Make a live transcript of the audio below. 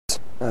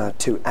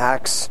to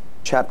Acts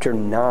chapter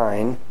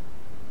 9.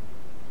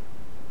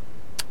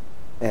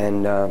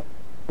 And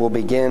we'll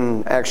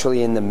begin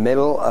actually in the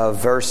middle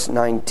of verse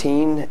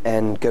 19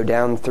 and go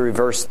down through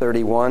verse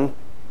 31.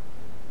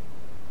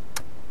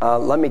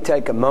 Let me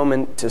take a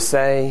moment to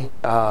say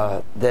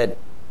that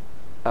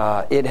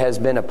it has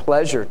been a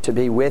pleasure to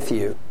be with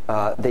you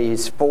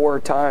these 4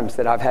 times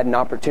that I've had an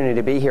opportunity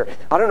to be here.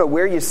 I don't know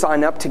where you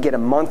sign up to get a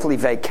monthly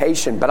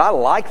vacation, but I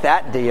like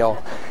that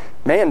deal.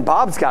 Man,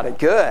 Bob's got it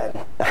good.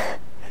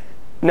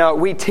 No,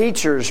 we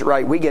teachers,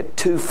 right, we get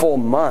 2 full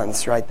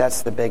months, right?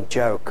 That's the big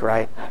joke,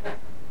 right?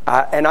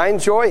 And I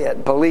enjoy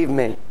it, believe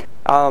me.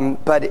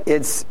 But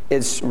it's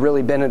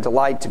really been a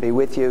delight to be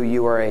with you.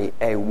 You are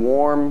a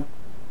warm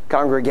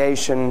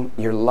congregation.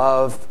 Your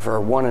love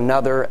for one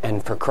another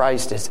and for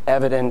Christ is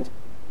evident.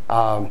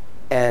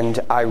 And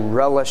I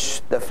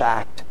relish the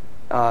fact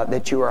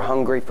that you are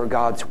hungry for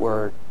God's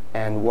Word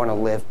and want to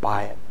live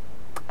by it.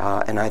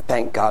 And I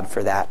thank God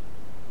for that.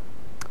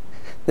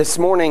 This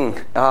morning,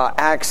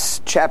 Acts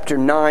chapter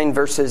 9,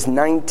 verses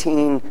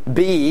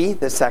 19b,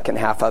 the second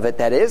half of it,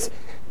 that is,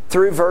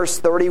 through verse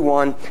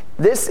 31.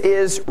 This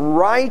is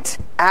right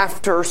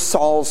after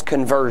Saul's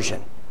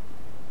conversion.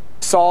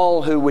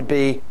 Saul, who would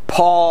be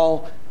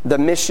Paul, the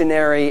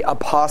missionary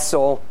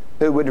apostle,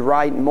 who would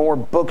write more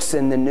books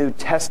in the New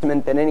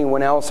Testament than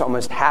anyone else,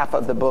 almost half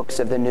of the books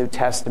of the New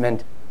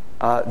Testament.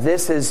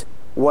 This is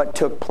what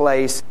took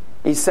place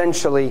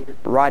essentially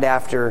right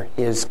after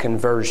his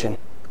conversion.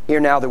 Hear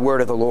now the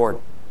word of the Lord.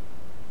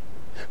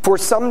 For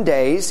some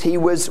days he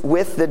was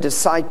with the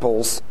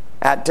disciples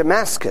at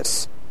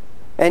Damascus,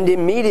 and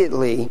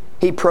immediately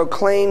he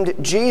proclaimed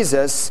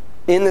Jesus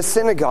in the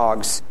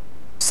synagogues,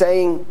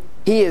 saying,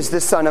 "He is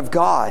the Son of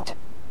God."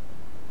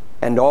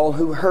 And all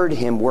who heard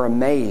him were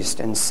amazed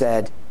and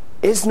said,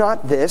 "Is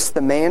not this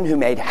the man who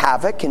made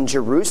havoc in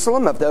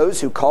Jerusalem of those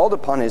who called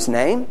upon his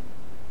name?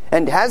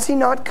 And has he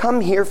not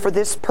come here for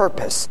this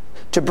purpose,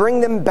 to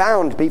bring them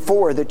bound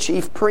before the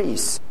chief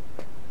priests?"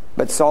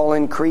 But Saul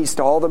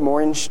increased all the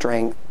more in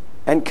strength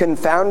and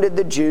confounded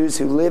the Jews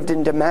who lived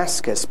in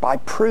Damascus by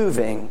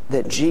proving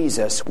that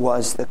Jesus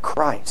was the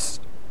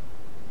Christ.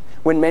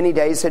 When many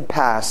days had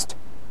passed,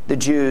 the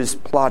Jews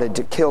plotted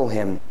to kill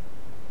him,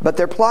 but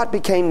their plot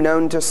became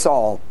known to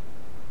Saul.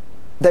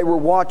 They were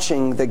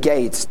watching the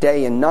gates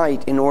day and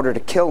night in order to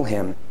kill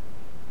him.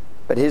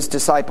 But his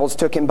disciples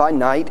took him by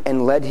night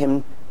and led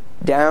him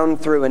down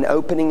through an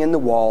opening in the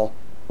wall,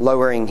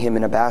 lowering him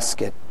in a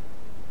basket.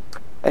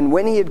 And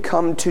when he had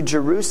come to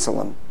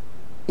Jerusalem,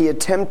 he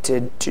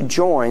attempted to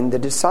join the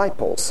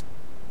disciples.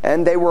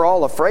 And they were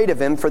all afraid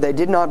of him, for they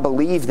did not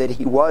believe that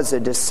he was a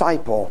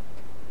disciple.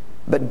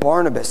 But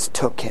Barnabas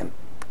took him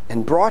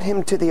and brought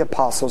him to the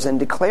apostles and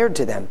declared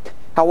to them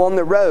how on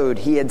the road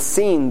he had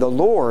seen the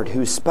Lord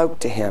who spoke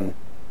to him,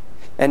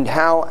 and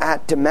how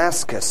at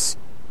Damascus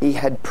he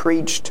had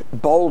preached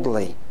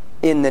boldly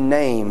in the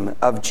name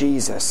of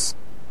Jesus.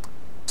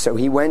 So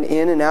he went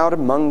in and out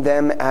among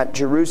them at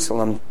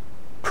Jerusalem,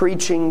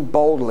 preaching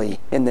boldly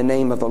in the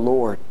name of the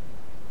Lord.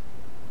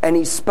 And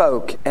he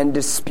spoke and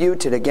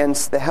disputed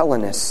against the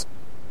Hellenists,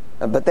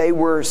 but they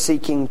were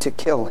seeking to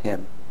kill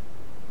him.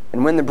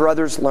 And when the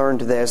brothers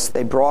learned this,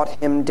 they brought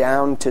him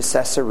down to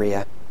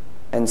Caesarea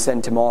and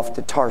sent him off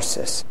to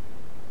Tarsus.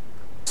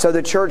 So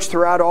the church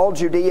throughout all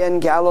Judea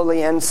and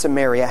Galilee and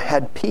Samaria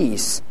had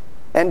peace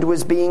and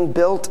was being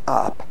built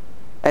up,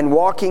 and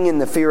walking in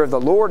the fear of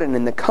the Lord and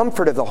in the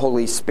comfort of the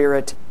Holy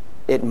Spirit,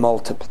 it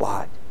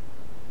multiplied.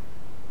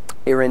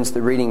 Here ends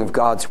the reading of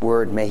God's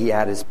Word. May He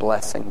add His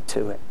blessing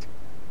to it.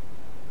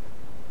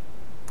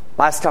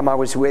 Last time I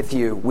was with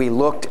you, we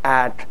looked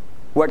at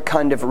what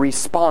kind of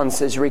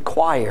response is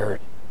required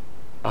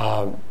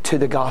to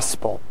the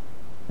gospel,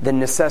 the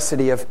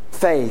necessity of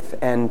faith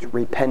and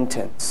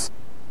repentance.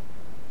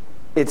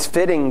 It's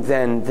fitting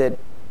then that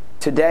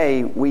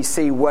today we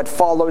see what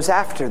follows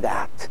after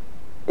that.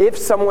 If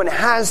someone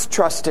has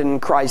trusted in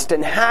Christ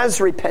and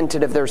has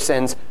repented of their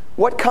sins,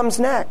 what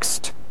comes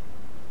next?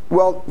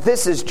 Well,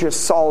 this is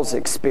just Saul's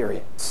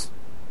experience.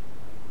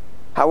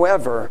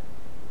 However,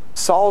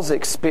 Saul's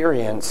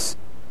experience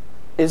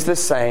is the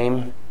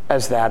same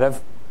as that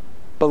of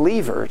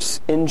believers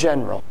in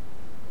general.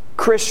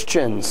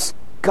 Christians,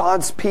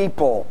 God's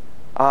people,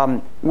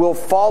 will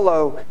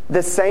follow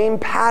the same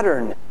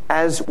pattern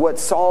as what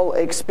Saul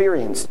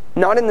experienced.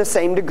 Not in the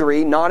same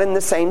degree, not in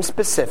the same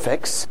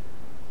specifics,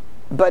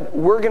 but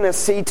we're going to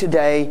see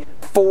today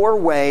 4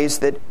 ways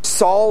that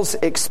Saul's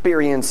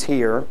experience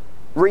here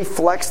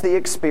reflects the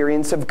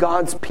experience of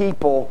God's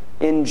people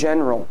in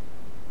general.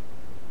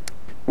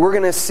 We're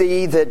going to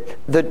see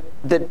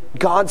that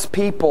God's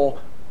people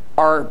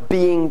are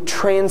being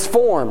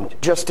transformed,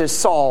 just as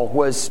Saul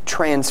was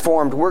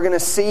transformed. We're going to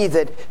see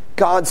that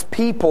God's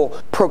people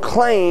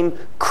proclaim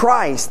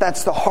Christ.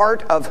 That's the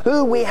heart of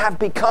who we have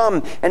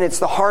become, and it's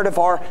the heart of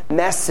our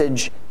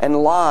message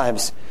and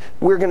lives.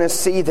 We're going to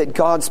see that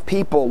God's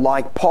people,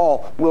 like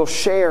Paul, will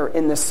share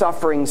in the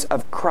sufferings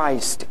of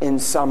Christ in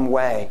some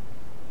way.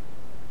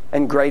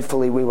 And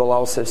gratefully, we will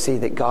also see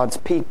that God's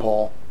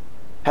people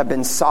have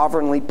been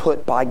sovereignly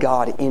put by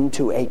God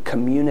into a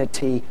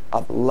community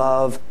of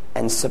love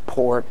and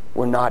support.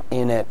 We're not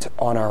in it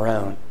on our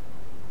own.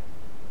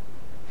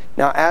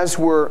 Now, as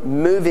we're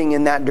moving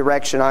in that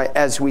direction,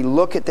 as we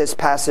look at this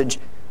passage,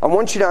 I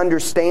want you to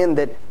understand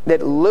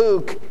that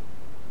Luke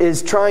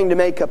is trying to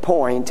make a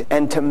point,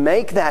 and to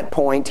make that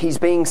point, he's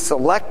being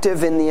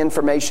selective in the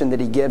information that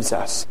he gives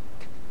us.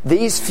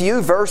 These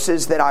few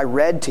verses that I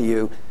read to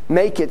you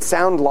make it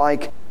sound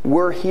like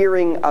we're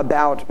hearing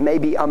about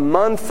maybe a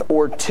month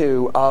or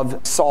two of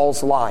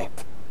Saul's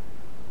life.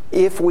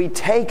 If we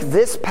take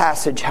this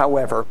passage,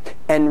 however,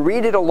 and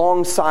read it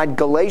alongside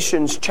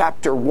Galatians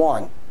chapter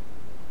 1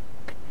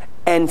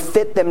 and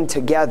fit them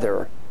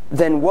together,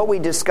 then what we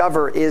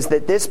discover is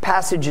that this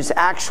passage is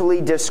actually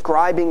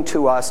describing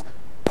to us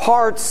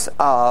parts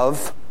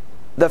of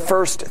the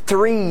first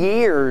 3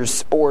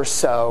 years or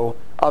so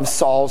of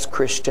Saul's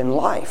Christian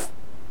life.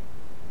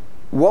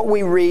 What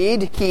we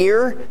read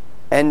here,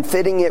 and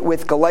fitting it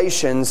with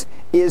Galatians,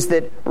 is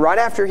that right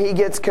after he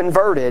gets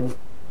converted,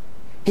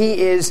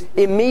 he is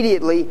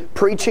immediately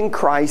preaching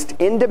Christ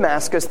in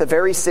Damascus, the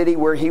very city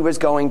where he was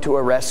going to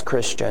arrest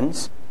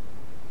Christians.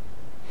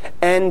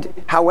 And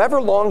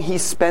however long he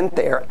spent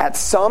there, at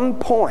some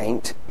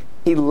point,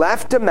 he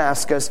left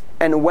Damascus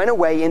and went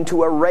away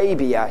into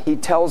Arabia. He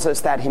tells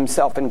us that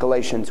himself in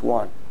Galatians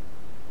 1.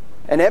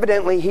 And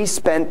evidently he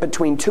spent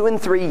between 2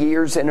 and 3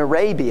 years in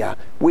Arabia.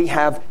 We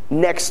have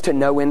next to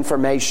no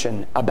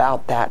information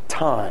about that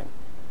time.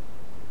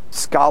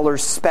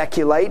 Scholars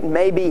speculate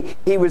maybe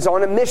he was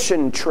on a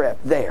mission trip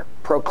there,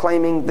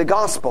 proclaiming the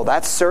gospel.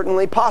 That's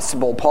certainly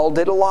possible. Paul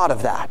did a lot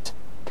of that.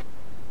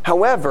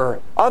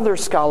 However, other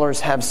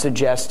scholars have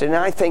suggested, and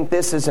I think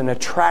this is an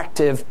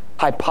attractive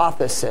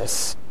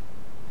hypothesis,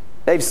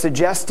 they've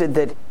suggested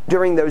that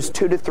during those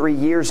 2 to 3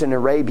 years in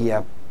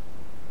Arabia,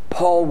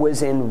 Paul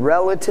was in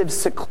relative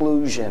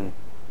seclusion,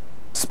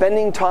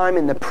 spending time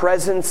in the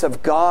presence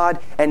of God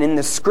and in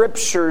the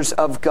scriptures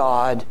of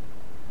God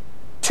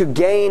to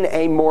gain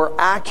a more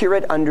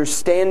accurate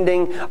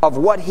understanding of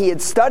what he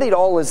had studied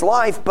all his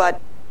life but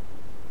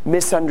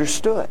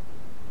misunderstood.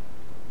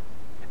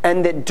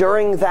 And that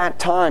during that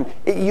time,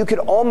 you could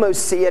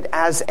almost see it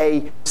as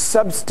a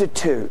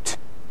substitute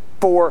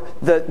for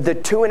the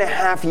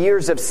 2.5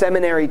 years of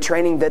seminary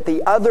training that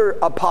the other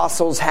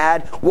apostles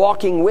had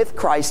walking with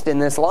Christ in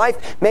this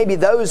life. Maybe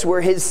those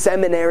were his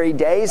seminary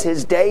days,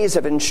 his days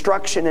of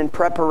instruction and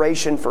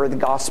preparation for the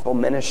gospel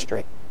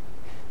ministry.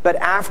 But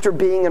after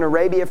being in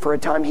Arabia for a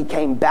time, he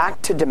came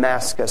back to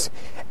Damascus.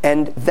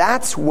 And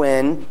that's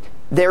when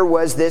there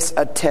was this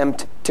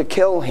attempt to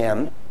kill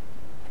him,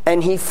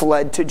 and he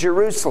fled to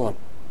Jerusalem.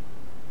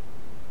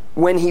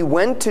 When he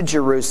went to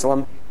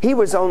Jerusalem, he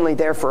was only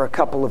there for a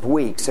couple of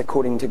weeks,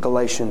 according to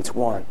Galatians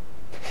 1.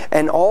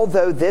 And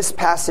although this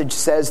passage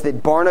says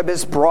that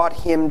Barnabas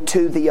brought him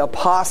to the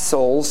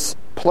apostles,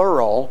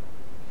 plural,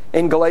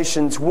 in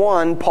Galatians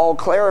 1, Paul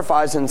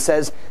clarifies and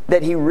says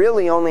that he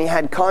really only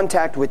had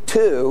contact with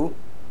 2,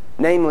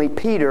 namely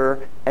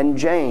Peter and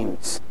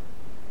James.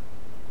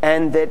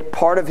 And that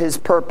part of his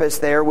purpose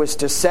there was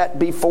to set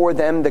before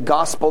them the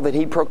gospel that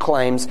he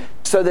proclaims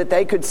so that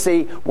they could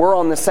see we're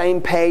on the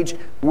same page,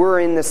 we're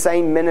in the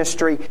same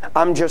ministry,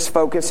 I'm just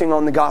focusing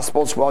on the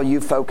gospels while you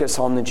focus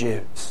on the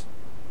Jews.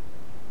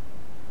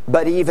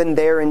 But even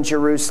there in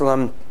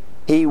Jerusalem,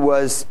 he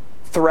was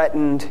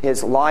threatened,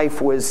 his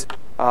life was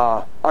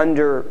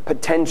under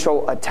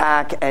potential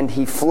attack, and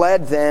he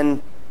fled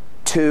then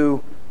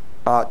to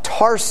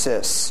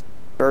Tarsus,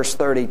 verse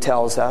 30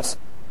 tells us.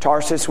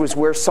 Tarsus was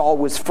where Saul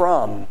was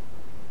from.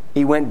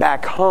 He went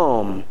back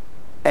home,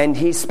 and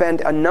he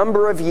spent a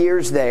number of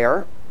years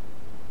there,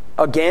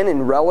 again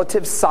in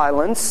relative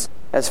silence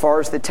as far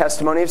as the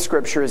testimony of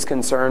Scripture is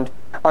concerned,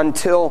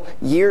 until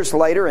years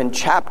later and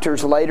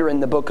chapters later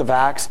in the book of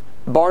Acts,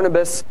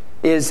 Barnabas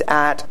is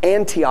at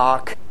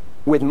Antioch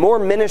with more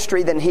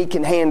ministry than he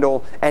can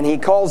handle, and he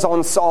calls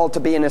on Saul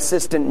to be an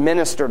assistant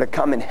minister to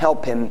come and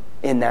help him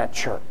in that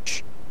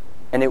church.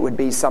 And it would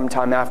be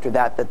sometime after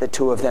that that the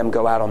two of them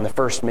go out on the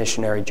first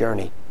missionary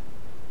journey.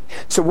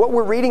 So what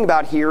we're reading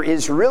about here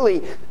is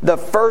really the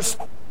first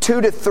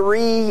 2 to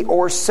 3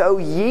 or so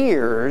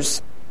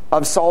years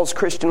of Saul's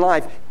Christian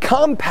life,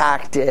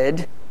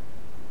 compacted,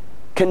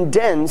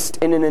 condensed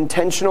in an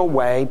intentional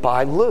way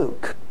by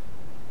Luke.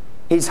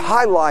 He's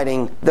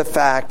highlighting the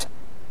fact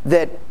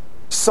that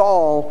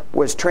Saul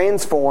was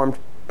transformed,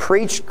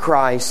 preached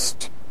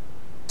Christ,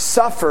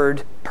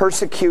 suffered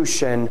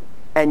persecution,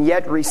 and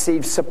yet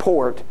received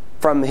support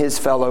from his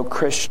fellow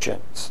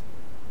Christians.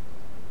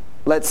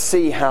 Let's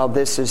see how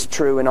this is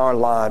true in our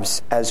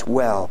lives as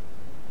well.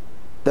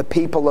 The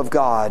people of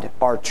God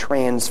are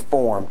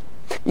transformed.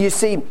 You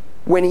see,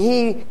 when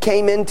he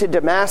came into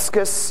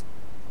Damascus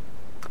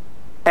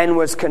and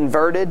was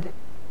converted,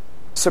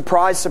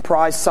 surprise,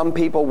 surprise, some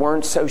people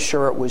weren't so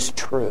sure it was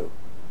true.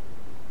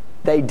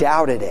 They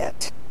doubted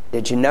it.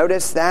 Did you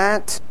notice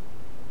that?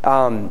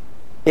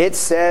 It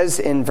says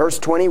in verse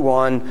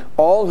 21,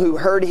 all who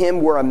heard him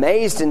were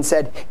amazed and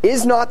said,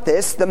 is not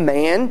this the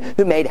man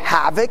who made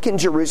havoc in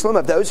Jerusalem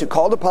of those who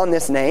called upon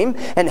this name?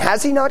 And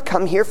has he not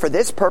come here for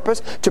this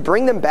purpose, to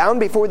bring them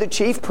bound before the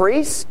chief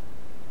priests?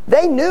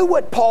 They knew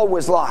what Paul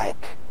was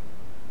like.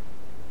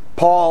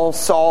 Paul,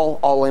 Saul,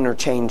 all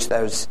interchange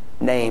those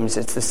names.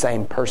 It's the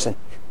same person.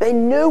 They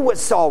knew what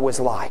Saul was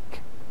like.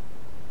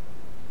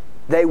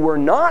 They were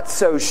not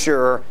so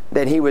sure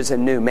that he was a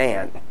new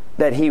man,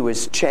 that he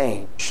was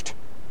changed.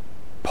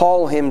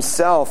 Paul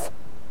himself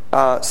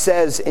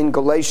says in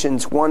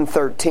Galatians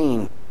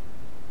 1:13,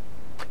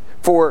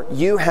 for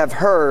you have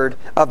heard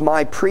of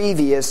my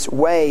previous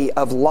way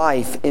of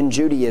life in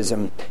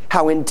Judaism,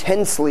 how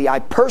intensely I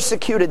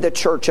persecuted the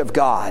church of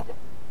God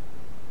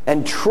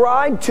and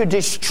tried to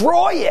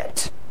destroy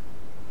it.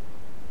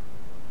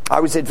 I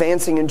was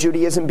advancing in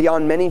Judaism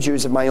beyond many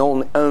Jews of my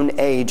own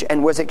age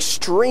and was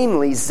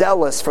extremely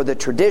zealous for the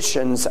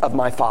traditions of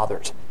my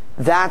fathers.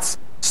 That's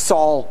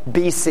Saul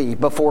BC,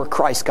 before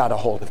Christ got a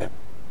hold of him.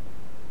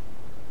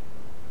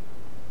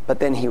 But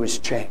then he was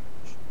changed.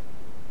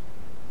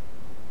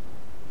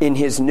 In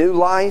his new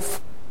life,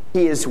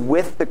 he is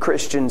with the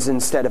Christians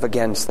instead of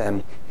against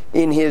them.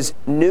 In his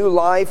new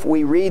life,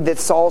 we read that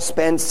Saul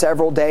spent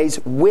several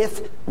days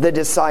with the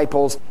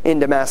disciples in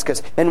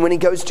Damascus. And when he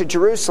goes to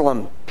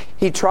Jerusalem,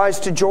 he tries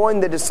to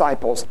join the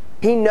disciples.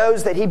 He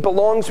knows that he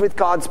belongs with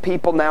God's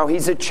people now.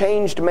 He's a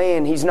changed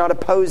man. He's not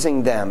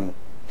opposing them.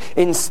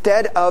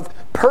 Instead of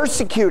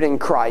persecuting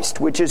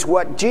Christ, which is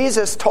what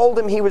Jesus told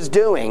him he was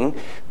doing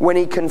when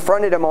he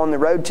confronted him on the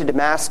road to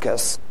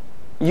Damascus,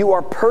 you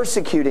are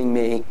persecuting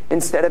me.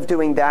 Instead of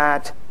doing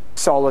that,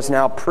 Saul is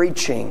now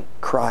preaching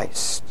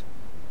Christ.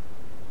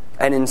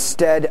 And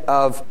instead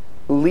of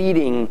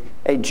leading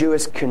a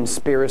Jewish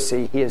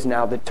conspiracy, he is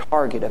now the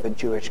target of a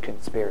Jewish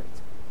conspiracy.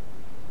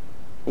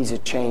 He's a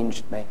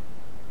changed man.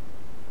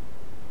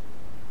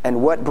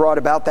 And what brought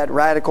about that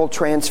radical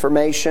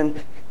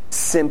transformation?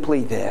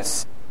 Simply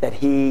this, that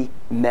he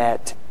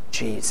met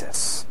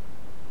Jesus.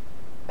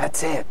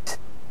 That's it.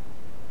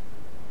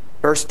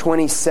 Verse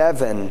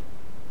 27,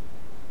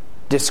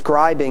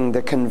 describing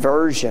the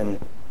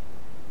conversion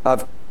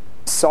of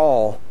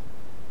Saul,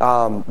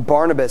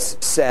 Barnabas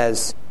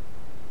says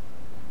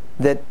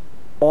that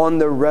on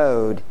the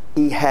road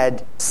he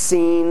had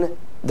seen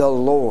the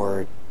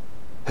Lord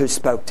who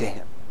spoke to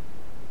him.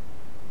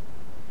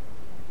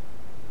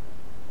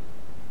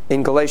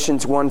 In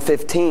Galatians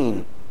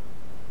 1:15,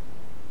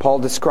 Paul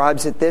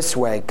describes it this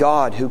way: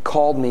 God, who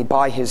called me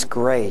by his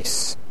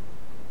grace,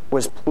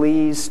 was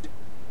pleased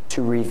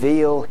to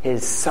reveal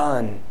his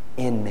Son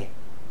in me.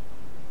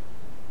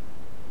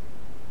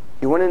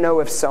 You want to know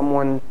if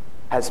someone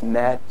has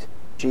met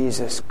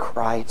Jesus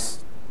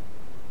Christ?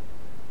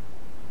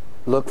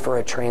 Look for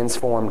a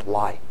transformed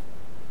life.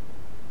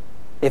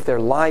 If their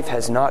life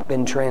has not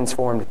been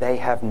transformed, they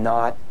have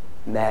not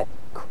met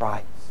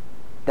Christ.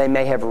 They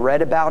may have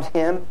read about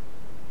him.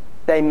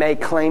 They may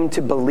claim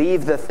to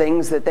believe the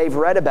things that they've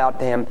read about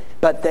him,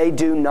 but they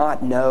do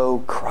not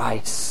know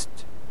Christ.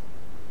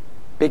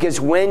 Because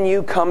when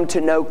you come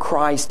to know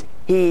Christ,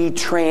 he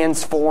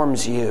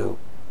transforms you.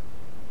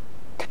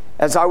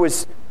 As I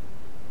was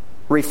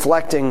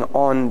reflecting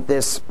on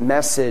this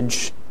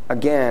message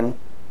again,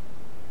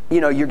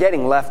 you're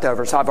getting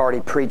leftovers. I've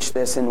already preached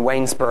this in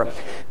Waynesboro.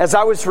 As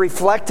I was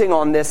reflecting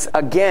on this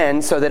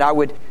again so that I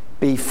would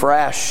be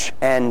fresh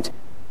and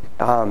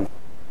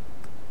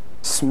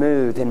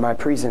smooth in my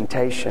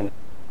presentation,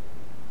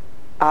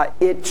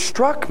 it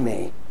struck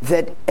me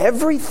that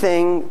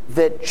everything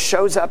that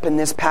shows up in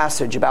this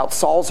passage about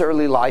Saul's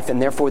early life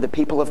and therefore the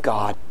people of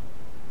God,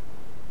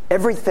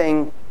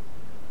 everything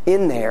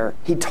in there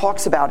he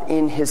talks about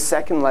in his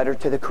second letter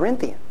to the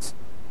Corinthians.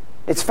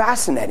 It's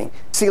fascinating.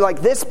 See,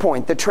 like this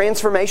point, the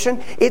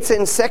transformation, it's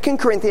in 2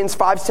 Corinthians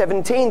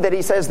 5:17 that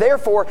he says,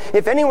 therefore,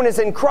 if anyone is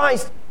in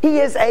Christ, he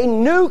is a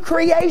new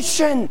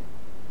creation.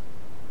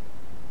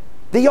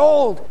 The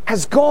old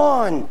has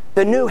gone,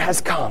 the new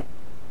has come.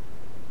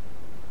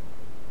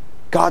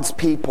 God's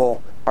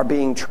people are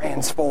being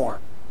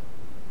transformed,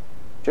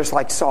 just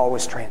like Saul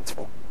was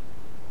transformed.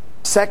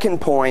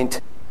 Second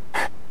point,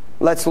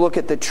 let's look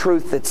at the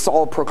truth that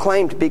Saul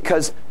proclaimed,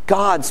 because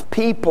God's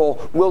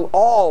people will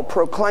all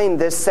proclaim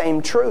this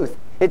same truth.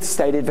 It's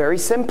stated very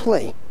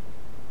simply.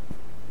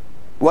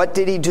 What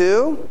did he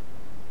do?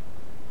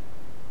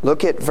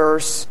 Look at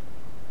verse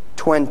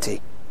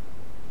 20.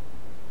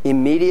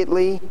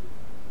 Immediately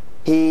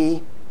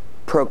he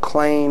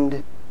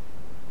proclaimed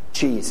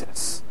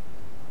Jesus.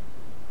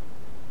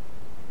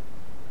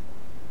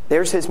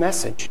 There's his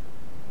message.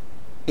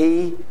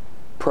 He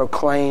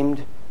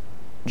proclaimed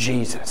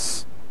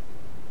Jesus.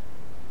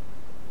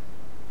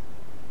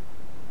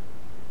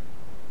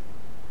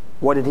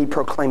 What did he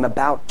proclaim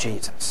about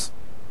Jesus?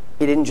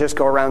 He didn't just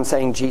go around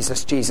saying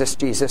Jesus, Jesus,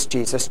 Jesus,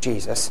 Jesus,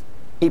 Jesus.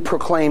 He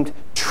proclaimed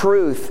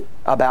truth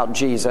about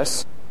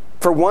Jesus.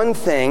 For one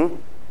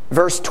thing,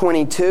 verse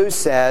 22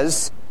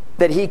 says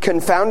that he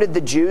confounded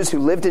the Jews who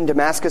lived in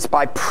Damascus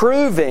by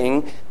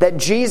proving that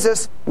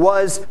Jesus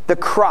was the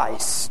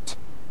Christ.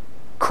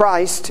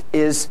 Christ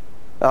is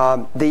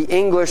the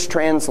English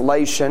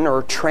translation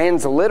or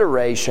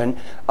transliteration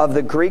of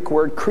the Greek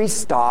word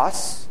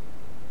Christos,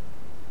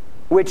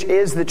 which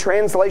is the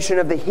translation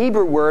of the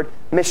Hebrew word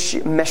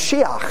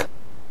Mashiach,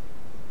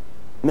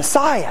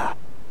 Messiah,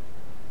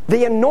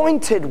 the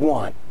Anointed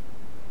One.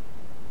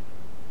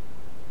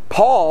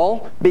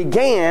 Paul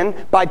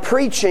began by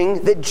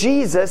preaching that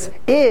Jesus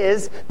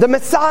is the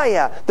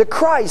Messiah, the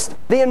Christ,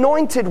 the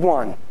Anointed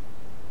One.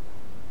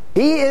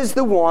 He is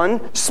the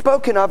one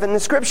spoken of in the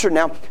Scripture.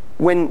 Now,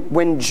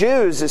 when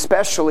Jews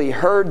especially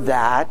heard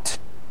that,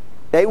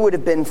 they would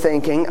have been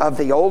thinking of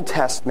the Old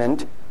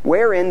Testament,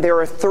 wherein there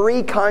are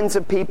three kinds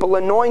of people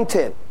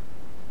anointed: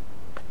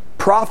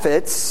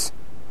 prophets,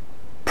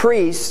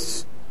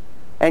 priests,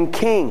 and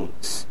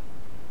kings.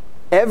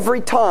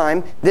 Every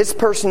time this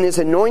person is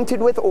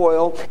anointed with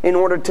oil in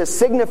order to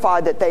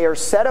signify that they are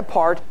set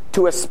apart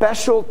to a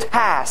special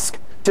task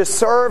to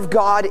serve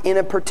God in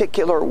a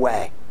particular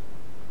way.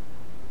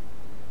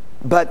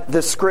 But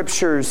the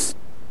Scriptures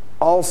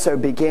also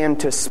began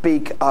to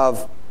speak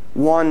of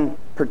one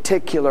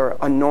particular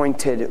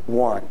anointed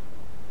one,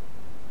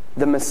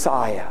 the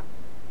Messiah,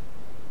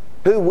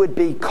 who would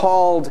be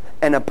called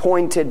and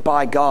appointed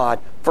by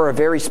God for a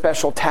very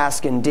special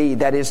task indeed,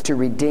 that is to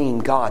redeem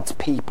God's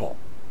people.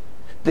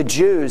 The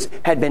Jews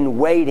had been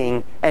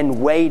waiting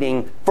and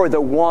waiting for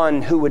the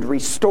one who would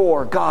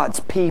restore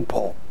God's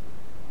people.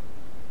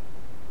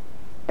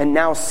 And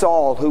now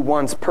Saul, who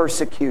once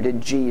persecuted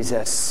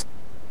Jesus,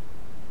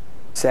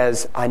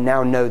 says, I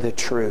now know the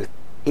truth.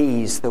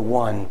 He's the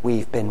one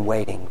we've been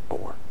waiting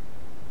for.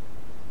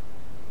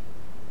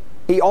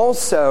 He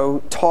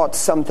also taught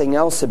something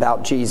else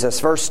about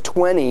Jesus. Verse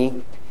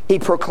 20, he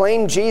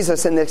proclaimed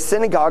Jesus in the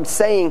synagogue,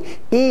 saying,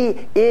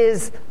 He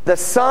is the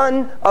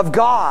Son of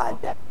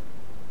God.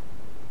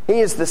 He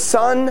is the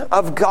Son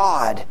of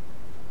God.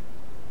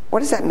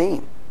 What does that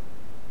mean?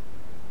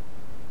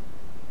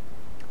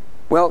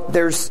 Well,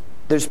 there's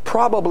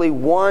probably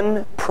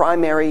one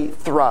primary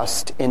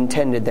thrust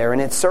intended there,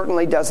 and it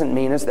certainly doesn't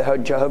mean, as the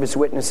Jehovah's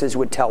Witnesses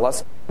would tell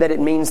us, that it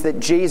means that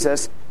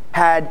Jesus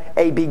had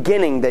a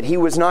beginning, that he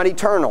was not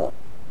eternal,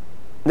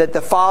 that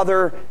the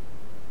Father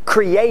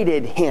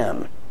created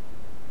him,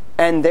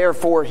 and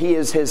therefore he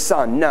is his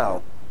Son.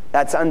 No,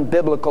 that's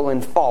unbiblical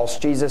and false.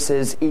 Jesus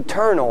is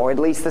eternal, or at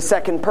least the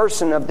second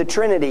person of the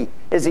Trinity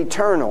is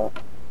eternal.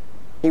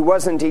 He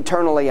wasn't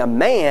eternally a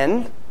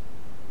man,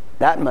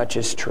 that much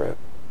is true.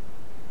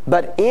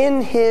 But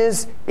in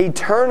his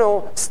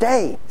eternal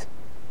state,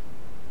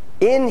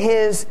 in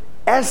his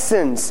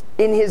essence,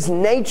 in his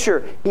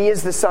nature, he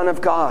is the Son of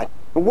God.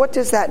 What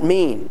does that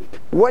mean?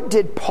 What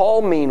did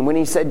Paul mean when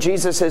he said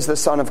Jesus is the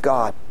Son of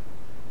God?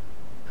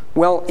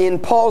 Well, in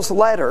Paul's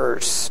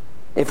letters,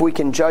 if we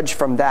can judge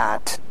from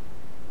that,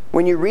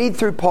 when you read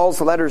through Paul's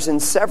letters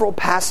in several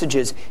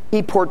passages,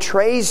 he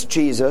portrays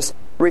Jesus,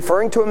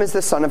 referring to him as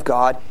the Son of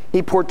God,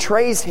 he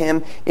portrays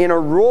him in a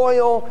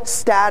royal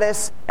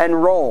status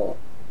and role.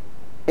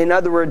 In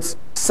other words,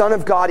 Son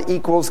of God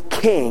equals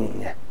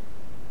king.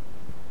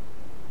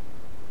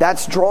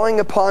 That's drawing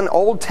upon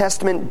Old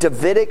Testament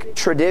Davidic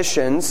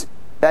traditions,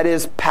 that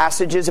is,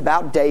 passages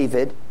about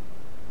David,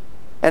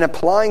 and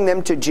applying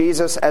them to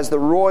Jesus as the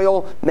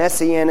royal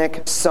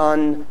messianic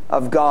Son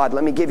of God.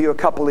 Let me give you a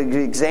couple of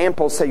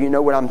examples so you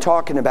know what I'm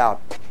talking about.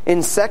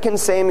 In 2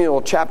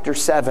 Samuel chapter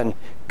 7,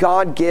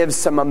 God gives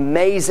some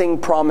amazing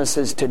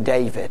promises to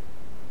David.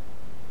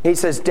 He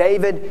says,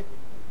 David,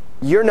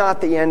 you're not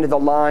the end of the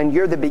line.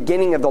 You're the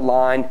beginning of the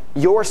line.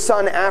 Your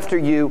son after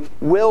you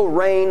will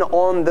reign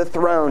on the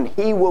throne.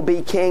 He will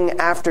be king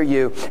after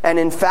you. And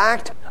in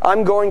fact,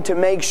 I'm going to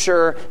make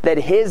sure that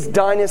his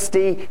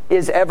dynasty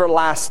is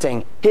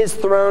everlasting. His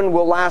throne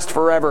will last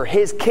forever.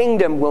 His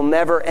kingdom will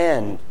never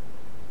end.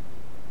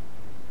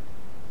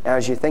 Now,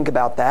 as you think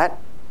about that,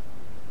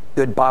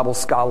 good Bible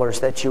scholars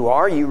that you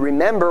are, you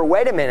remember,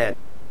 wait a minute,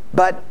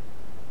 but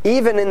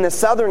even in the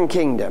southern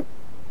kingdom,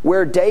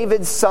 where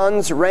David's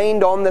sons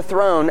reigned on the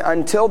throne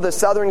until the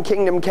southern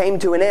kingdom came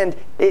to an end,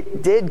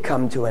 it did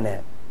come to an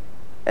end.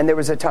 And there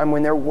was a time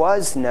when there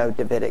was no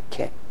Davidic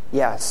king.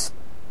 Yes,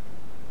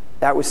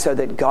 that was so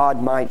that God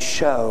might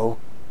show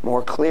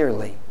more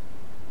clearly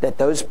that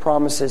those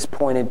promises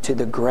pointed to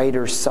the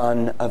greater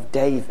Son of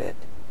David,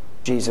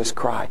 Jesus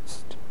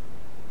Christ,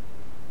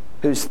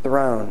 whose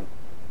throne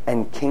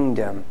and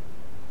kingdom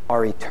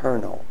are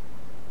eternal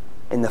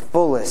in the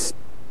fullest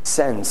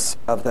sense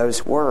of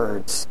those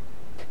words.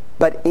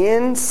 But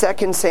in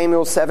 2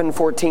 Samuel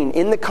 7:14,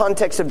 in the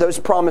context of those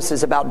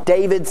promises about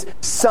David's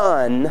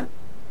son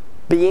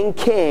being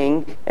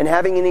king and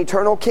having an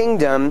eternal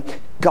kingdom,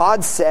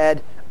 God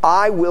said,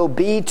 I will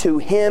be to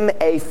him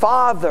a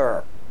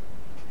father,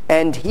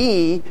 and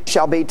he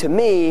shall be to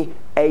me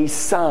a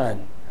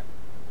son.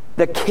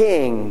 The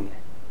king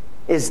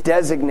is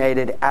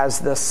designated as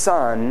the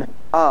Son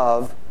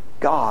of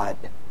God.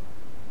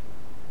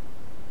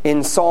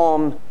 In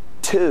Psalm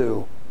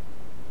 2,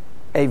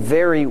 a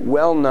very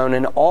well-known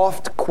and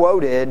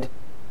oft-quoted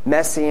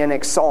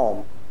messianic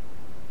psalm.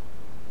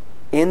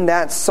 In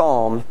that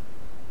psalm,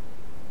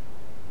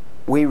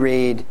 we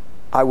read,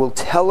 I will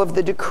tell of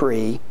the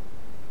decree.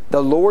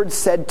 The Lord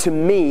said to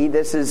me,"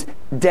 this is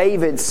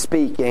David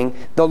speaking,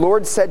 "the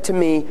Lord said to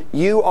me,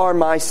 'You are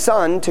my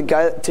son,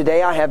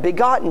 today I have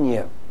begotten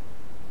you.'"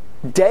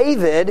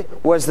 David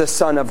was the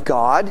son of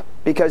God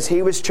because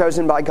he was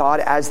chosen by God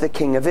as the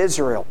king of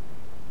Israel.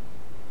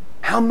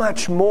 How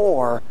much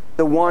more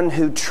the one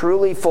who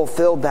truly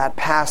fulfilled that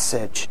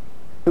passage,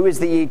 who is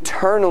the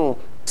eternal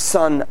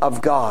Son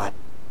of God,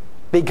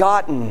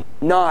 begotten,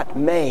 not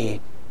made,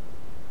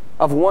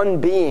 of one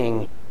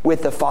being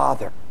with the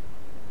Father.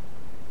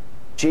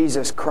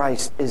 Jesus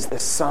Christ is the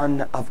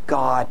Son of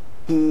God.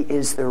 He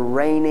is the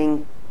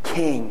reigning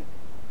King.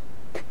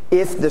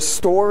 If the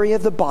story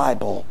of the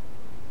Bible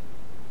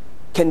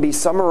can be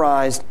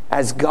summarized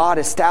as God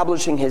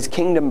establishing His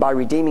kingdom by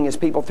redeeming His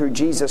people through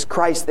Jesus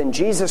Christ, then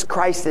Jesus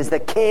Christ is the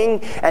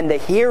King and the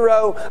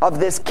hero of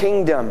this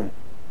kingdom.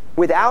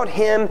 Without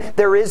Him,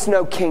 there is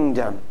no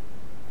kingdom.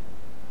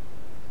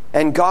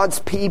 And God's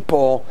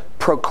people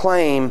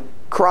proclaim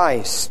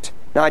Christ.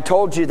 Now, I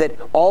told you that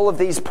all of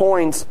these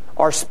points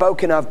are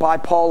spoken of by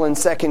Paul in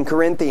 2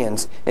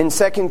 Corinthians. In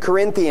 2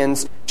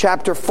 Corinthians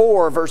chapter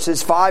 4,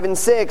 verses 5 and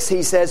 6,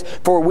 he says,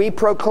 "For we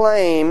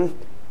proclaim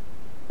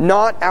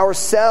not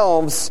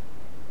ourselves,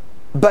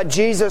 but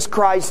Jesus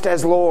Christ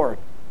as Lord."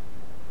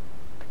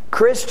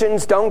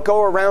 Christians don't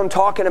go around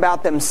talking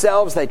about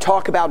themselves, they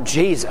talk about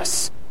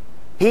Jesus.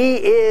 He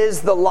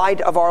is the light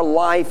of our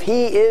life.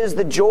 He is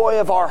the joy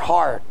of our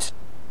heart.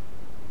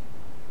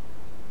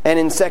 And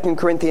in 2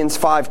 Corinthians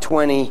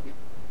 5:20,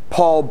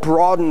 Paul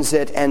broadens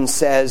it and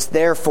says,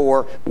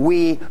 "Therefore,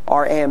 we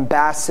are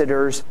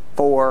ambassadors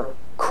for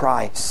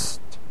Christ."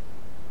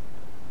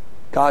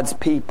 God's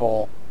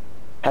people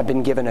have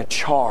been given a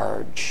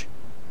charge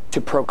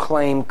to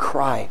proclaim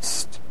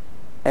Christ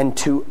and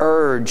to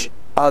urge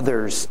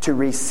others to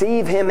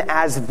receive Him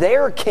as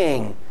their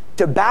King,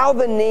 to bow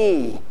the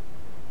knee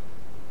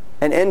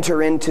and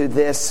enter into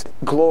this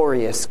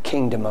glorious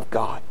kingdom of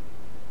God.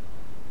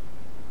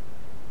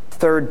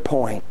 Third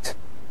point,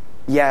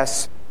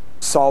 yes,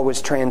 Saul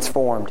was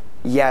transformed.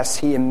 Yes,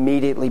 he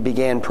immediately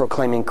began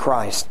proclaiming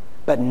Christ,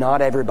 but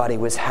not everybody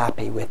was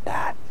happy with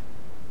that.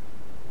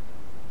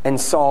 And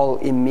Saul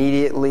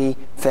immediately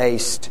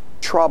faced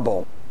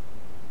trouble.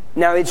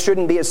 Now, it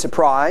shouldn't be a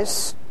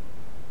surprise.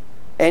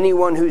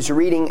 Anyone who's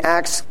reading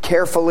Acts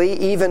carefully,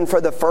 even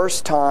for the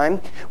first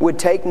time, would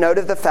take note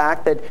of the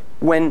fact that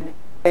when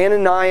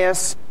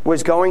Ananias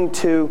was going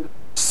to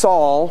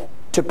Saul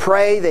to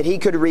pray that he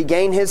could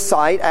regain his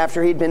sight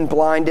after he'd been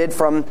blinded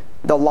from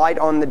the light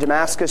on the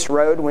Damascus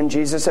road when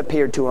Jesus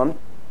appeared to him,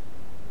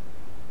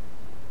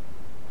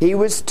 he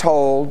was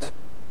told,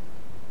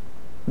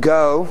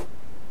 "Go,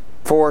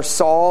 for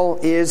Saul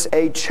is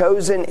a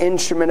chosen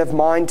instrument of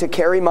mine to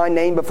carry my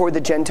name before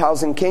the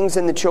Gentiles and kings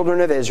and the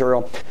children of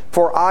Israel.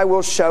 For I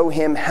will show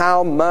him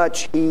how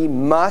much he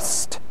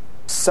must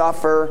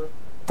suffer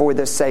for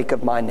the sake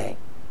of my name."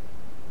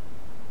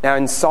 Now,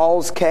 in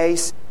Saul's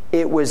case,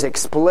 it was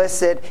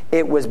explicit,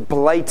 it was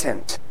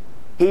blatant.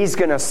 He's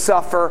going to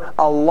suffer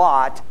a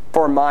lot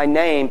for my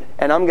name,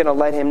 and I'm going to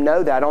let him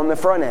know that on the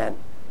front end.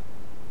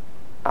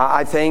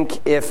 I think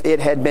if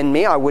it had been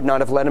me, I would not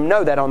have let him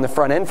know that on the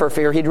front end for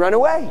fear he'd run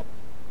away.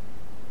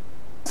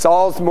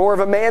 Saul's more of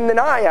a man than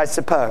I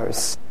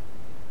suppose.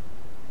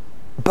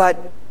 But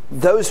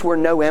those were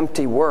no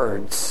empty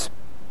words.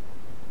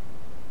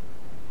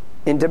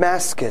 In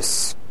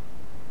Damascus,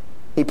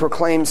 he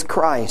proclaims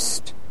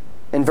Christ.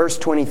 And verse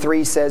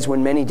 23 says,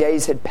 "When many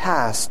days had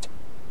passed,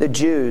 the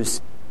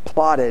Jews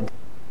plotted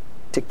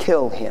to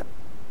kill him."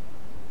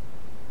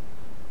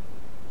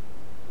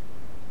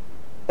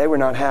 They were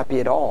not happy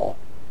at all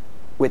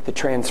with the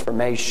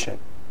transformation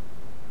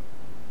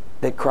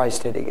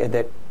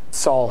that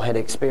Saul had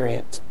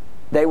experienced.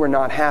 They were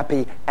not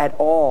happy at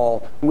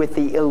all with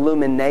the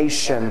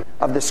illumination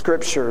of the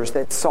Scriptures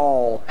that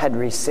Saul had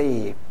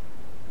received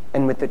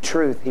and with the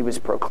truth he was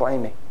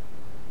proclaiming.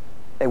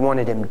 They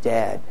wanted him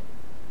dead.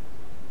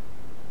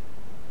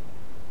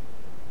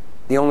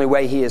 The only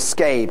way he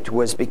escaped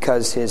was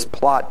because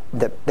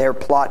their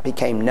plot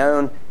became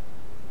known,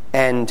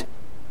 and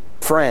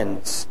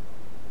friends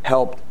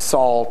helped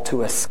Saul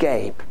to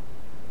escape.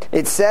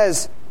 It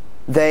says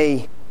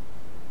they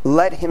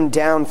let him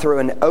down through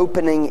an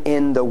opening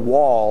in the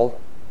wall,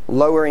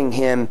 lowering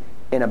him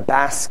in a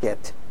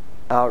basket.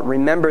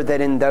 Remember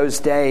that in those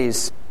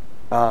days,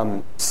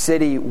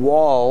 cities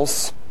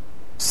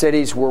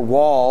were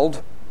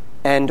walled,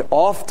 and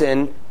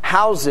often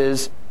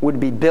houses would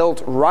be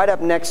built right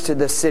up next to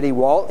the city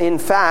wall. In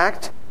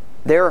fact,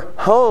 their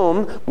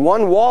home,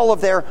 one wall of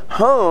their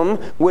home,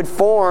 would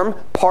form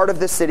part of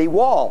the city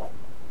wall.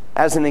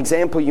 As an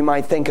example, you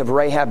might think of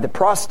Rahab the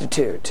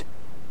prostitute.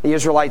 The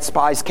Israelite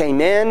spies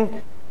came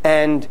in,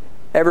 and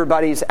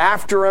everybody's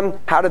after them.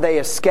 How do they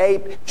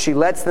escape? She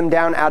lets them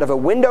down out of a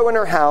window in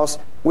her house,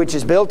 which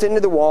is built into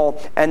the wall,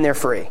 and they're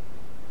free.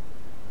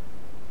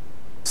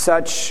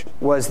 Such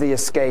was the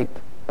escape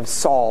of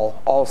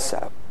Saul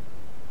also.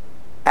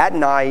 At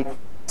night,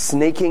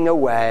 sneaking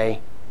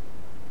away,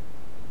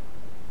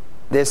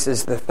 this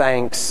is the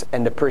thanks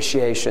and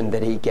appreciation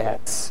that he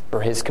gets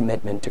for his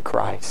commitment to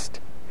Christ.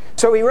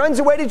 So he runs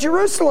away to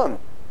Jerusalem.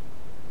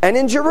 And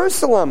in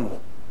Jerusalem,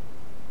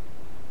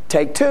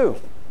 take 2.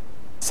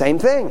 Same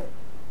thing.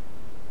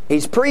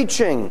 He's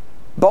preaching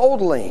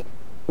boldly.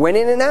 Went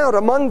in and out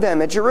among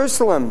them at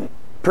Jerusalem,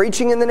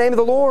 preaching in the name of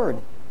the Lord.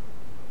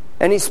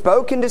 And he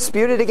spoke and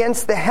disputed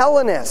against the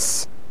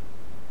Hellenists.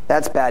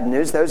 That's bad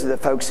news. Those are the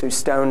folks who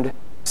stoned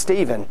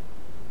Stephen.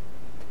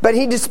 But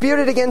he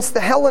disputed against the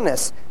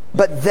Hellenists,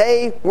 but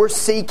they were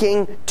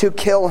seeking to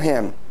kill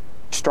him.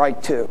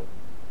 Strike 2.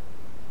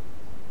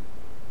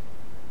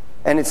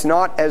 And it's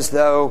not as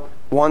though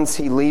once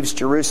he leaves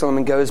Jerusalem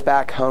and goes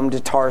back home to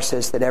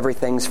Tarsus that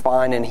everything's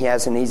fine and he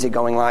has an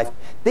easygoing life.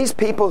 These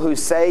people who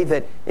say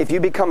that if you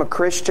become a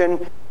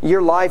Christian,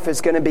 your life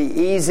is going to be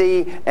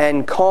easy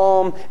and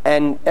calm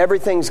and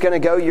everything's going to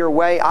go your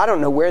way, I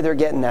don't know where they're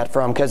getting that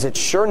from, because it's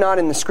sure not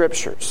in the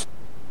Scriptures.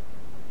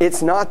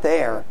 It's not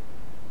there.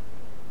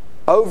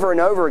 Over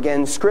and over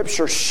again,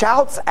 Scripture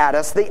shouts at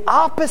us the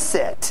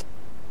opposite.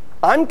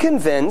 I'm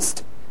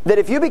convinced that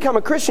if you become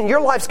a Christian, your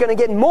life's going to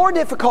get more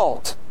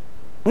difficult,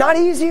 not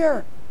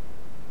easier.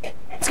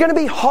 It's going to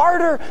be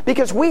harder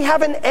because we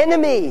have an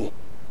enemy,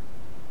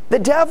 the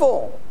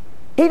devil.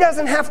 He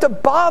doesn't have to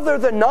bother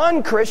the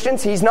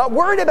non-Christians. He's not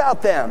worried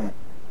about them.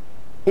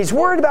 He's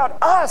worried about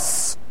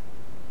us.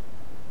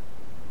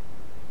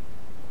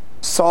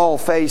 Saul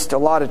faced a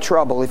lot of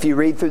trouble. If you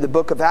read through the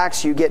book of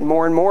Acts, you get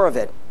more and more of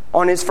it.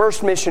 On his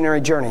first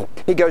missionary journey,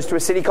 he goes to a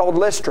city called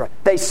Lystra.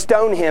 They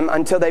stone him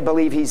until they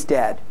believe he's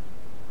dead.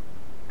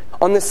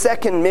 On the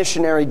second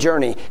missionary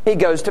journey, he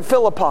goes to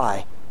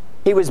Philippi.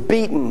 He was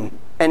beaten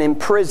and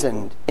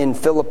imprisoned in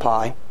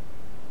Philippi.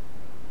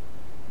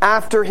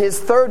 After his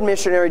third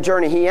missionary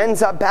journey, he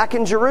ends up back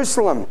in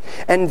Jerusalem.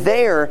 And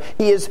there,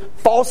 he is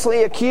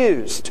falsely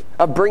accused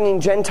of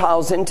bringing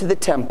Gentiles into the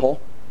temple.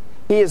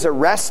 He is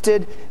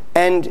arrested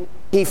and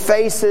he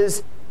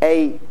faces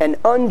an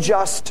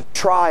unjust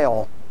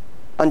trial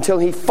until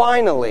he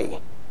finally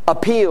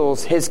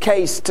appeals his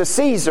case to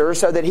Caesar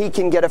so that he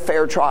can get a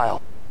fair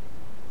trial.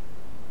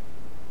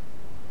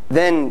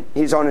 Then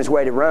he's on his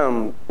way to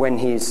Rome when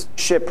he's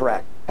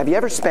shipwrecked. Have you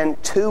ever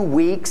spent 2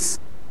 weeks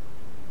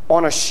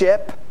on a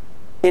ship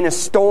in a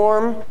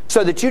storm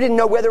so that you didn't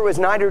know whether it was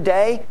night or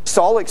day?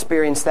 Saul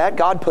experienced that.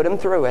 God put him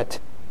through it.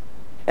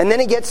 And then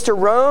he gets to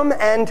Rome,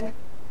 and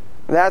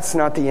that's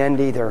not the end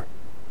either.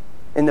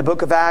 In the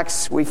book of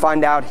Acts, we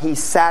find out he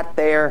sat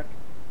there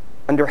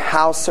under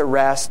house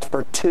arrest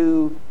for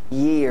 2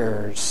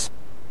 years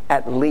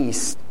at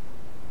least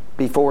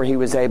before he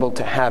was able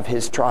to have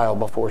his trial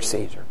before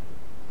Caesar.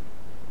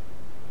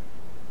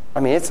 I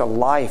mean, it's a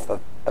life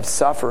of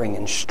suffering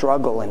and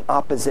struggle and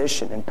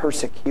opposition and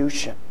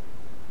persecution.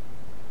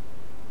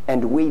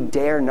 And we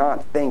dare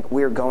not think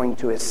we're going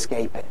to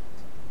escape it.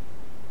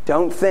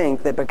 Don't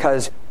think that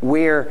because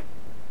we're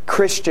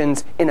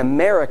Christians in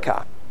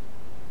America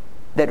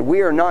that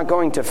we are not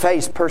going to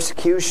face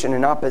persecution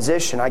and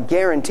opposition. I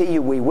guarantee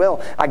you we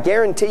will. I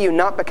guarantee you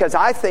not because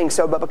I think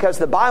so, but because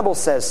the Bible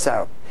says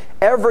so.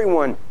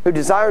 Everyone who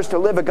desires to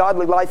live a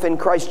godly life in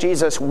Christ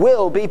Jesus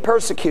will be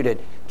persecuted.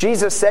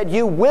 Jesus said,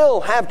 you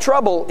will have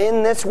trouble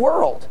in this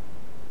world.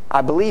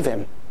 I believe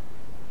him.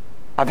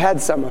 I've had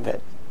some of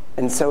it,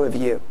 and so have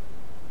you.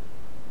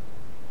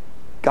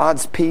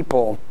 God's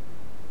people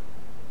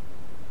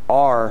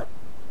are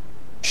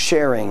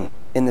sharing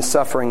in the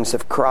sufferings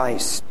of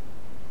Christ.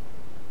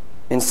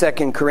 In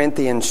 2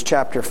 Corinthians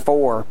chapter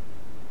 4,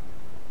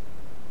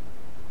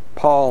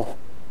 Paul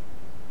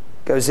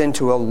goes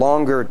into a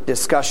longer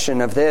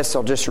discussion of this.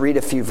 I'll just read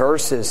a few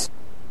verses.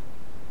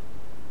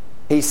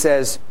 He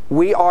says,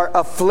 we are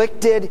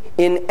afflicted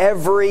in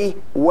every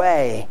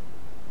way.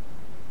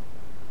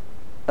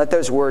 Let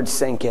those words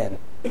sink in.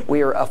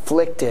 We are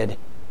afflicted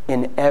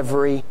in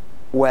every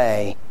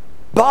way,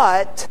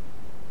 but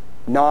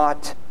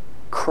not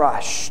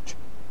crushed.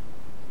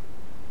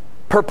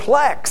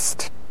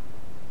 Perplexed,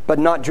 but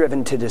not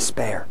driven to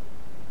despair.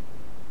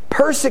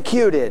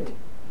 Persecuted,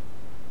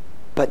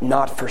 but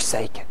not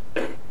forsaken.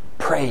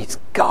 Praise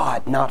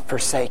God, not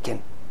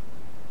forsaken.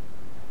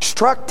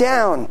 Struck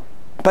down,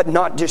 but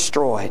not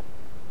destroyed.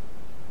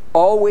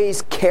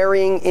 Always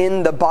carrying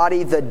in the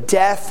body the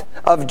death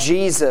of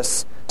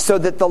Jesus, so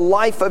that the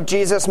life of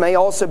Jesus may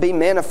also be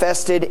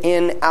manifested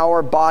in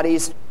our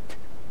bodies.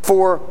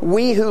 For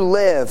we who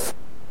live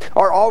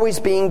are always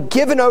being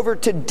given over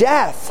to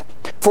death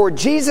for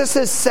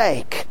Jesus'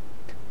 sake,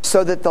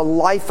 so that the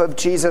life of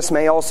Jesus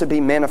may also be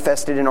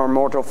manifested in our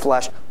mortal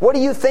flesh. What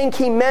do you think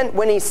he meant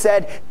when he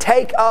said,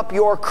 take up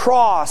your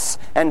cross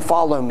and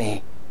follow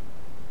me?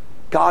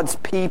 God's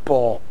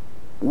people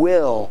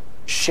will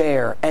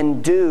share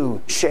and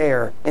do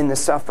share in the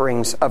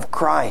sufferings of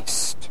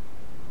Christ.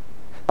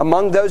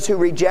 Among those who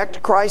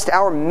reject Christ,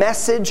 our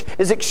message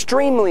is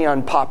extremely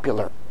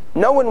unpopular.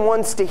 No one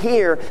wants to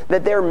hear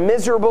that they're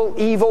miserable,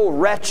 evil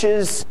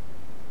wretches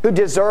who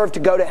deserve to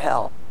go to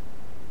hell.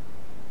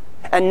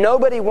 And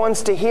nobody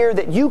wants to hear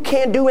that you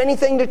can't do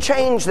anything to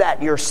change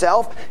that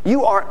yourself.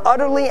 You are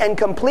utterly and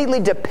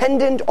completely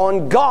dependent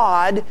on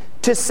God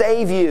to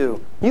save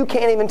you. You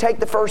can't even take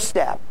the first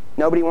step.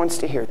 Nobody wants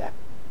to hear that.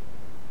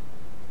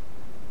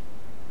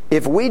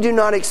 If we do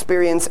not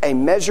experience a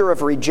measure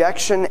of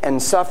rejection and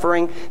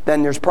suffering,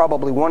 then there's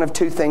probably one of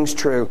two things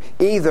true.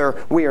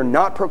 Either we are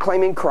not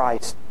proclaiming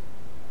Christ,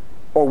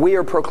 or we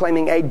are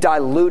proclaiming a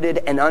diluted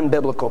and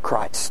unbiblical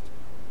Christ.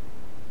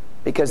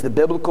 Because the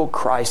biblical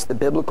Christ, the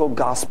biblical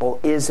gospel,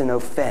 is an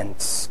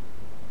offense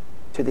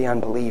to the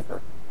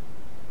unbeliever.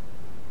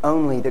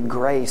 Only the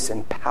grace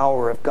and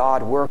power of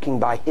God working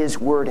by His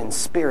Word and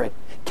Spirit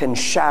can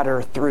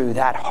shatter through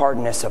that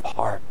hardness of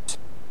heart.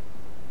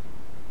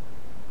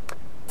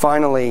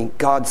 Finally,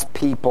 God's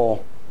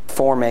people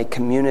form a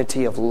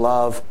community of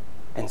love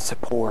and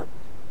support.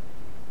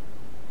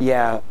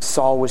 Yeah,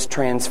 Saul was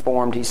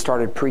transformed. He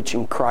started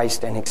preaching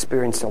Christ and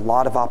experienced a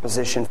lot of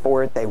opposition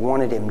for it. They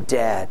wanted him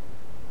dead.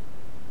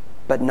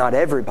 But not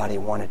everybody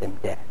wanted him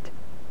dead.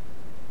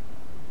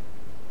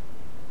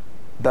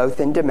 Both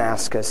in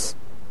Damascus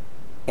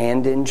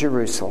and in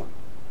Jerusalem,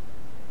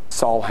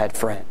 Saul had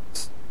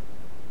friends.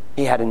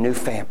 He had a new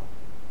family.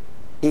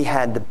 He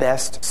had the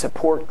best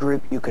support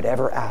group you could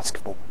ever ask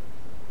for.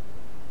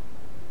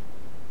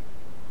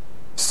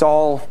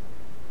 Saul,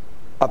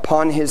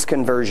 upon his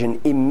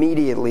conversion,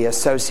 immediately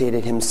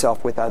associated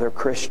himself with other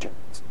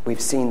Christians.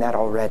 We've seen that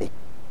already.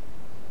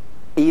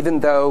 Even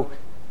though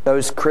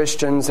those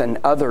Christians and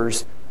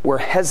others were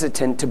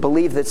hesitant to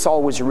believe that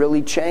Saul was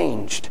really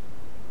changed.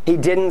 He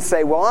didn't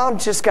say, well, I'm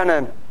just going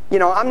to,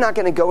 I'm not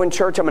going to go in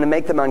church. I'm going to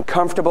make them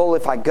uncomfortable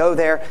if I go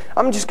there.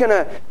 I'm just going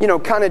to,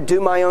 kind of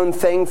do my own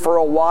thing for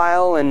a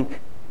while.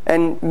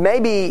 And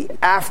maybe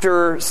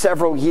after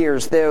several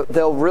years,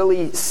 they'll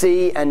really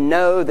see and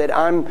know that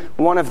I'm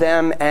one of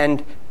them,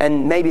 and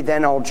maybe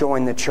then I'll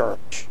join the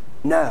church.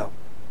 No.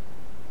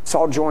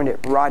 Saul joined it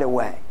right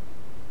away.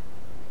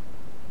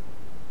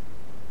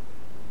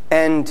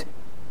 And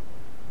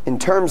in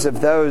terms of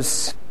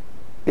those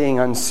being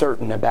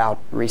uncertain about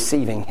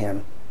receiving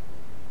him,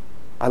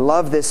 I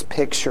love this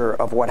picture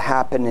of what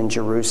happened in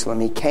Jerusalem.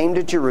 He came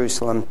to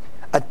Jerusalem,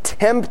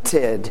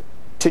 attempted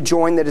to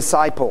join the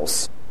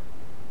disciples.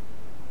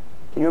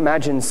 Can you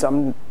imagine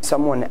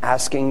someone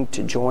asking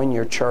to join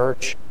your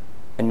church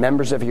and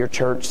members of your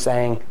church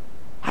saying,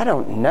 I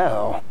don't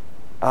know,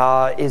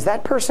 is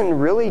that person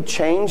really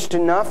changed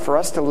enough for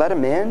us to let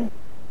him in?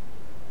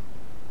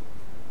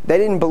 They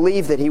didn't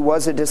believe that he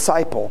was a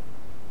disciple.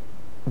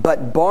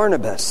 But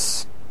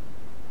Barnabas,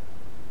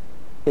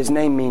 his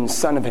name means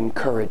son of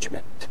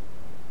encouragement.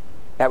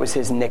 That was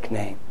his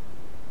nickname.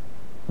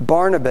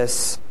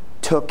 Barnabas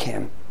took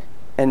him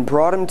and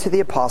brought him to the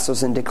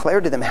apostles and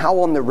declared to them how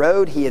on the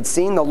road he had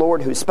seen the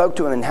Lord who spoke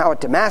to him, and how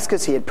at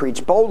Damascus he had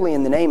preached boldly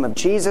in the name of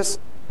Jesus.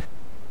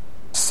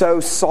 So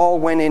Saul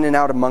went in and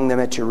out among them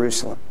at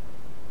Jerusalem.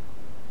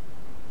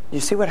 You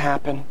see what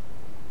happened?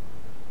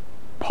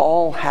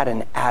 Paul had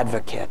an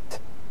advocate.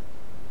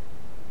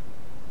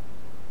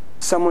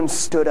 Someone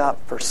stood up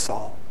for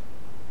Saul.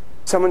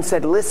 Someone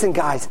said, listen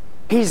guys,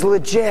 he's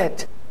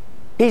legit.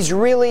 He's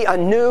really a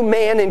new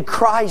man in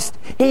Christ.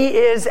 He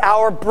is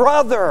our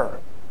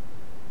brother.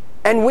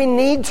 And we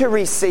need to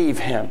receive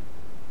him.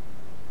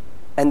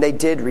 And they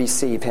did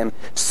receive him.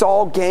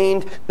 Saul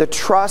gained the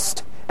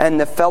trust and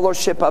the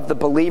fellowship of the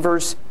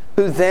believers,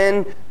 who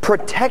then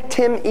protect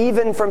him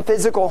even from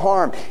physical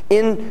harm.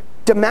 In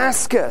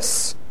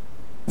Damascus,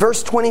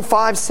 verse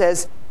 25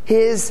 says,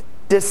 his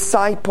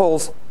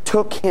disciples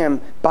took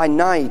him by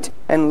night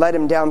and let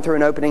him down through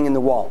an opening in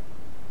the wall.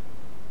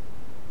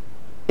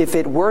 If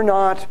it were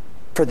not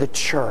for the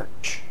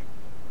church,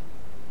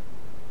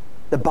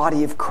 the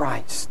body of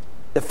Christ,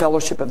 the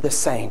fellowship of the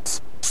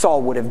saints,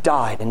 Saul would have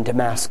died in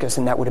Damascus,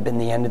 and that would have been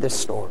the end of the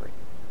story.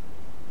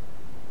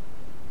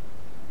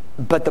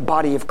 But the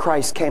body of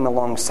Christ came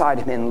alongside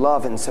him in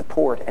love and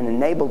support and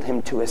enabled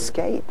him to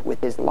escape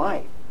with his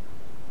life.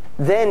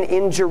 Then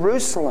in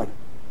Jerusalem,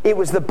 it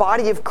was the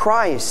body of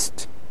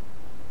Christ,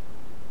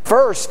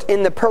 first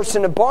in the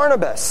person of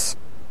Barnabas,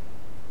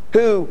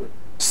 who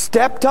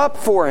stepped up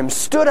for him,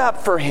 stood up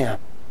for him,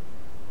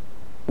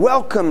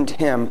 welcomed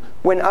him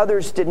when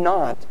others did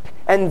not.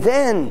 And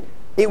then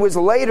it was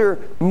later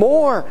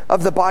more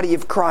of the body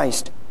of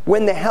Christ.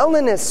 When the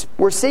Hellenists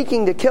were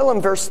seeking to kill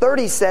him, verse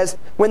 30 says,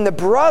 when the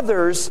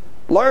brothers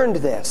learned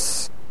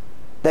this,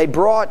 they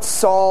brought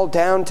Saul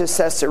down to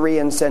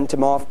Caesarea and sent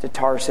him off to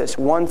Tarsus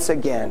once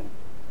again,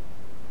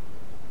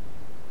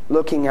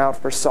 looking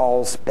out for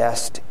Saul's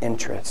best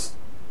interests.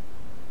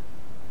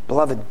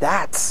 Beloved,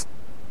 that's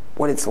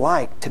what it's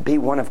like to be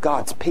one of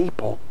God's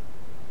people.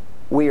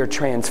 We are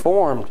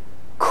transformed.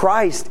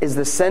 Christ is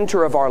the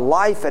center of our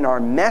life and our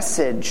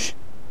message,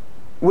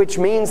 which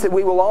means that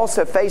we will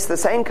also face the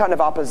same kind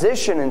of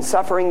opposition and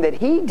suffering that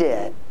he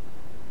did.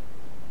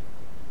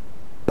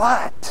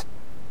 But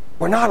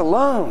we're not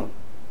alone.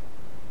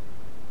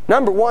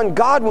 Number one,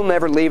 God will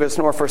never leave us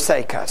nor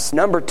forsake us.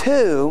 Number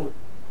two,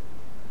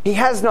 he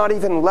has not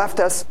even left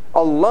us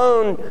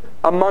alone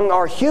among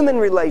our human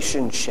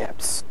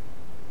relationships.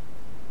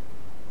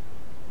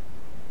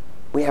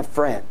 We have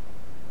friends,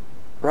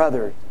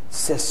 brothers,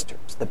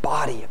 sisters, the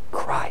body of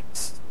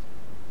Christ.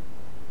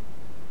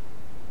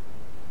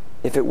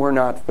 If it were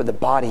not for the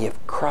body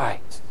of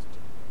Christ,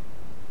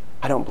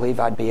 I don't believe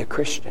I'd be a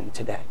Christian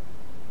today.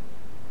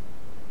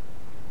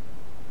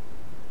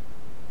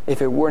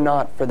 If it were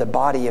not for the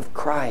body of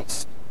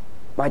Christ,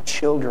 my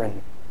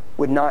children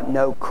would not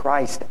know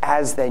Christ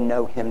as they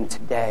know Him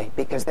today,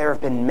 because there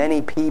have been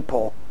many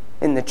people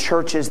in the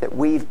churches that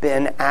we've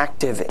been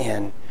active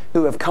in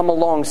who have come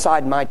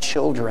alongside my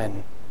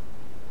children,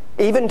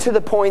 even to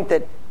the point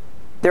that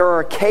there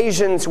are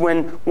occasions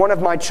when one of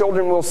my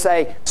children will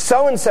say,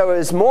 so-and-so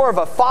is more of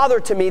a father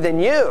to me than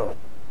you.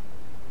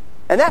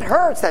 And that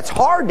hurts. That's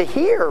hard to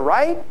hear,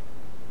 right?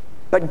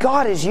 But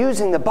God is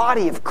using the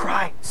body of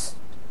Christ.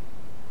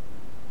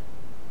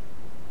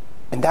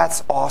 And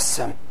that's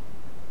awesome.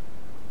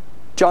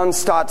 John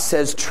Stott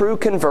says, true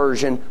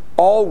conversion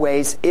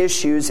always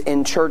issues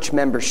in church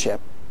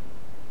membership.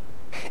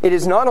 It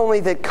is not only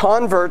that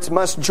converts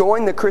must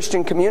join the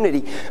Christian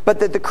community, but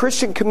that the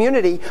Christian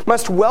community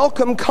must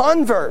welcome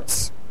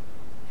converts,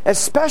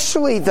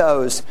 especially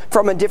those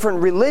from a different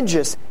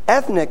religious,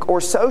 ethnic, or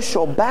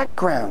social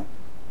background.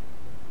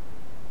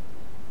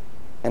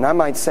 And I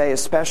might say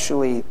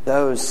especially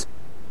those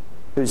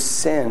whose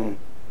sin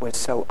was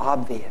so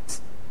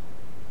obvious.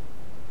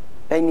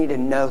 They need to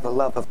know the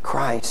love of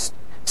Christ.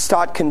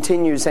 Stott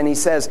continues and he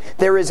says,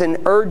 there is an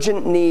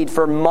urgent need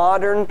for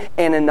modern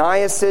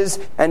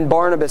Ananiases and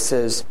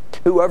Barnabases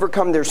who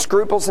overcome their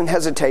scruples and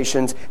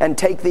hesitations and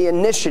take the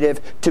initiative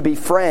to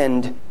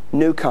befriend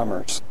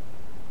newcomers.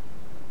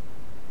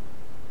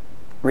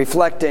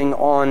 Reflecting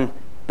on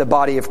the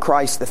body of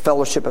Christ, the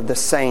fellowship of the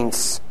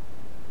saints,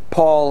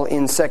 Paul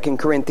in 2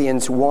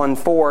 Corinthians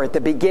 1:4, at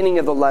the beginning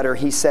of the letter,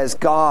 he says,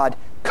 God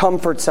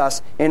comforts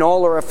us in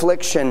all our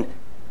affliction.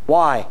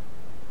 Why?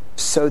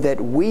 So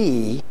that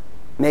we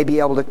may be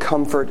able to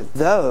comfort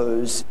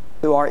those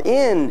who are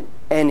in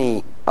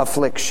any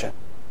affliction.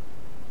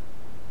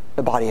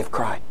 The body of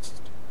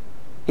Christ.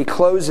 He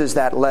closes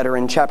that letter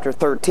in chapter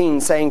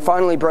 13 saying,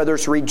 finally,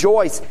 brothers,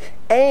 rejoice.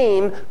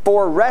 Aim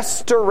for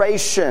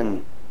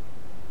restoration.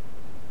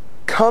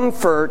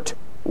 Comfort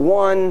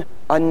one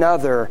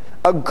another.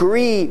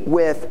 Agree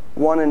with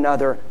one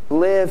another.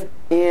 Live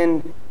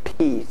in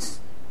peace.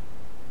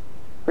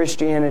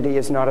 Christianity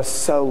is not a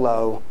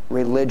solo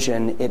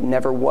religion. It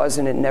never was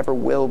and it never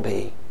will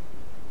be.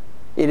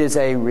 It is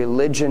a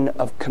religion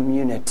of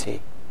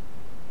community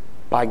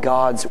by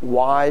God's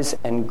wise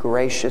and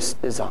gracious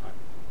design.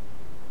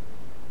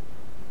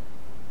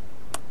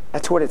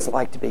 That's what it's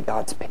like to be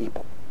God's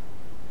people.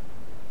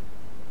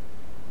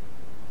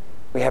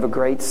 We have a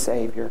great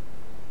Savior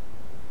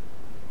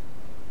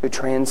who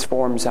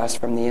transforms us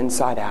from the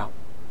inside out.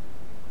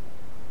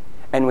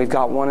 And we've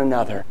got one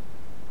another.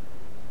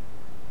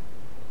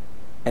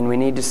 And we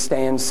need to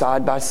stand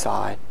side by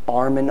side,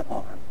 arm in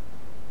arm,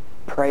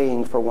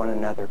 praying for one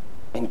another,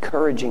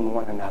 encouraging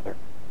one another,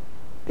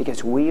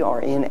 because we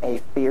are in a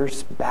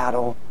fierce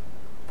battle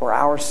for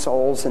our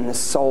souls and the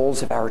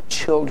souls of our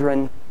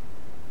children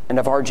and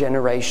of our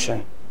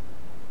generation.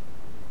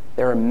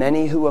 There are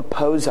many who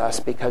oppose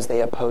us because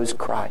they oppose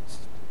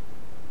Christ,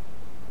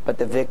 but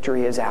the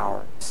victory is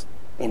ours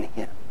in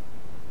Him.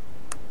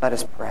 Let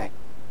us pray.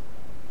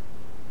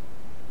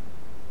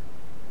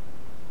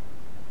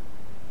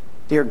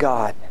 Dear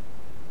God,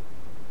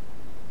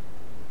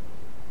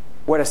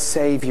 what a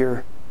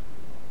Savior,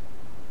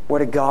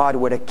 what a God,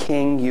 what a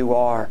King you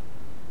are.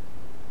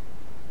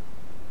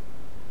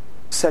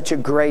 Such a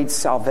great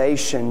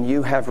salvation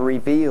you have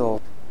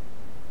revealed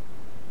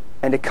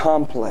and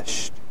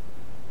accomplished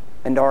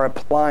and are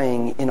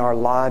applying in our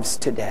lives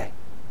today.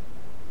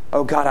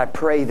 Oh God, I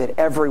pray that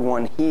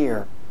everyone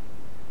here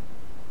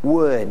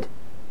would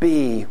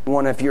be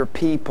one of your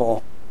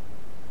people,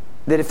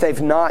 that if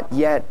they've not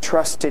yet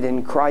trusted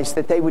in Christ,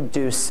 that they would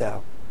do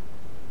so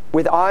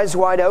with eyes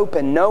wide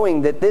open,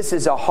 knowing that this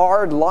is a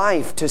hard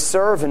life to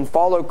serve and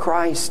follow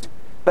Christ,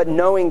 but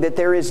knowing that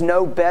there is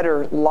no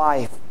better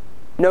life,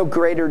 no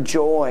greater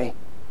joy.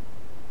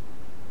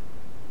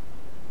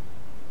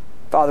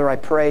 Father, I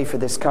pray for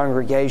this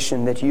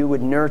congregation that you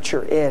would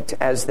nurture it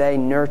as they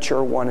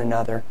nurture one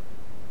another.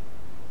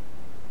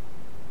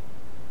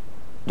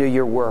 Do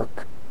your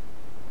work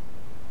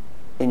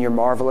in your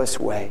marvelous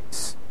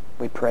ways.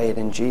 We pray it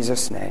in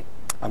Jesus' name.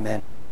 Amen.